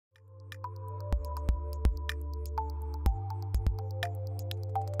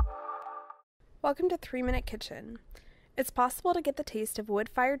Welcome to 3-Minute Kitchen. It's possible to get the taste of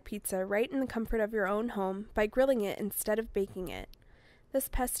wood-fired pizza right in the comfort of your own home by grilling it instead of baking it. This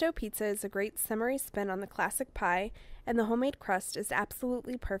pesto pizza is a great summery spin on the classic pie, and the homemade crust is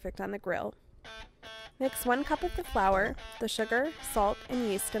absolutely perfect on the grill. Mix 1 cup of the flour, the sugar, salt, and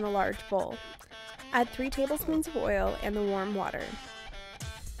yeast in a large bowl. Add 3 tablespoons of oil and the warm water.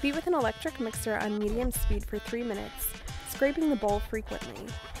 Beat with an electric mixer on medium speed for 3 minutes, scraping the bowl frequently.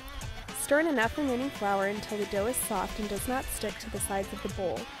 Stir in enough remaining flour until the dough is soft and does not stick to the sides of the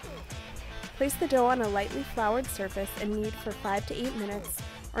bowl. Place the dough on a lightly floured surface and knead for 5 to 8 minutes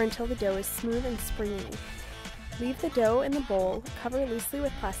or until the dough is smooth and springy. Leave the dough in the bowl, cover loosely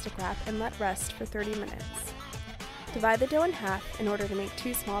with plastic wrap, and let rest for 30 minutes. Divide the dough in half in order to make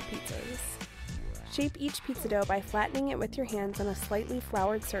 2 small pizzas. Shape each pizza dough by flattening it with your hands on a slightly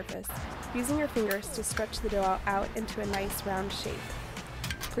floured surface, using your fingers to stretch the dough out into a nice round shape.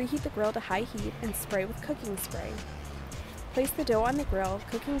 Preheat the grill to high heat and spray with cooking spray. Place the dough on the grill,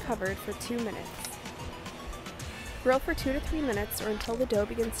 cooking covered for 2 minutes. Grill for 2 to 3 minutes or until the dough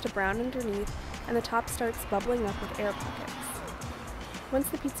begins to brown underneath and the top starts bubbling up with air pockets. Once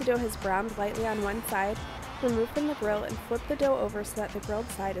the pizza dough has browned lightly on one side, remove from the grill and flip the dough over so that the grilled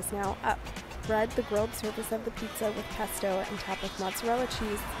side is now up. Spread the grilled surface of the pizza with pesto and top with mozzarella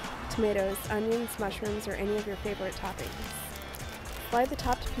cheese, tomatoes, onions, mushrooms, or any of your favorite toppings. Slide the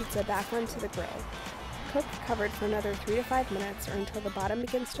topped pizza back onto the grill. Cook covered for another 3 to 5 minutes or until the bottom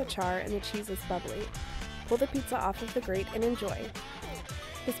begins to char and the cheese is bubbly. Pull the pizza off of the grate and enjoy.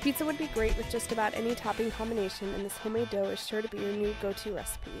 This pizza would be great with just about any topping combination, and this homemade dough is sure to be your new go-to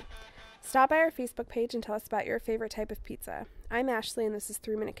recipe. Stop by our Facebook page and tell us about your favorite type of pizza. I'm Ashley and this is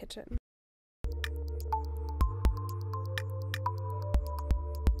 3-Minute Kitchen.